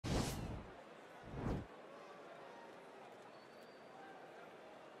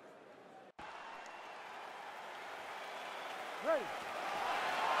ready.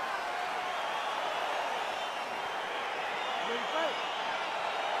 Ready, fight.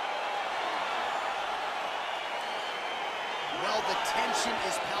 Well, the tension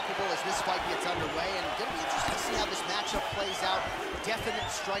is palpable as this fight gets underway, and it's going to be interesting to see how this matchup plays out. Definite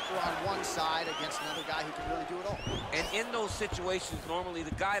striker on one side against another guy who can really do it all. And in those situations, normally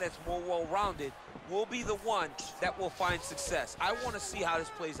the guy that's more well-rounded will be the one that will find success. I want to see how this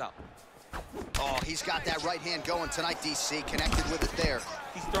plays out. Oh, he's got that right hand going tonight, DC. Connected with it there.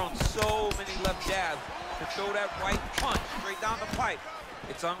 He's thrown so many left jabs to throw that right punch straight down the pipe.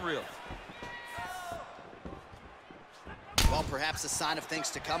 It's unreal. Well, perhaps a sign of things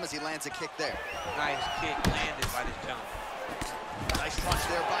to come as he lands a kick there. Nice kick landed by this gentleman. Nice punch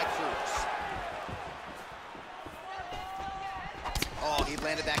there by Cruz. Oh, he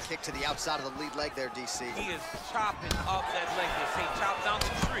landed that kick to the outside of the lead leg there, DC. He is chopping up that leg. They say chop down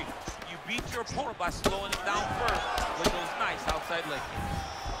the tree. You beat your opponent by slowing him down first with those nice outside leg kicks.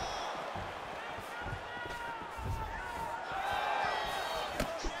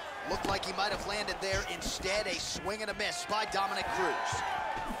 Looked like he might have landed there. Instead, a swing and a miss by Dominic Cruz.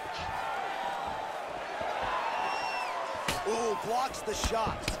 Ooh, blocks the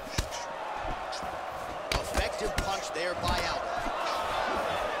shot. Effective punch there by Alba.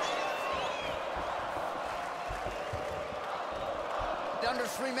 Under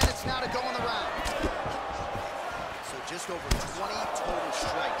 3 minutes now to go in the round. So just over 20 total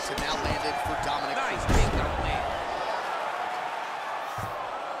strikes have now landed for Dominic Cruz. Nice takedown land.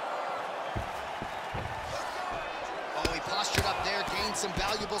 Oh, he postured up there, gained some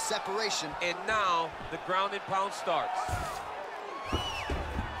valuable separation. And now the ground and pound starts.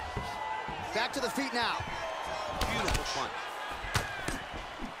 Back to the feet now. Beautiful punch.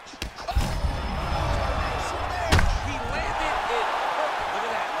 He landed it. Look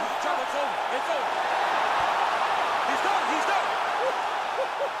at that. It's over. It's over. He's done. He's done.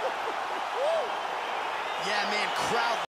 Yeah, man, crowd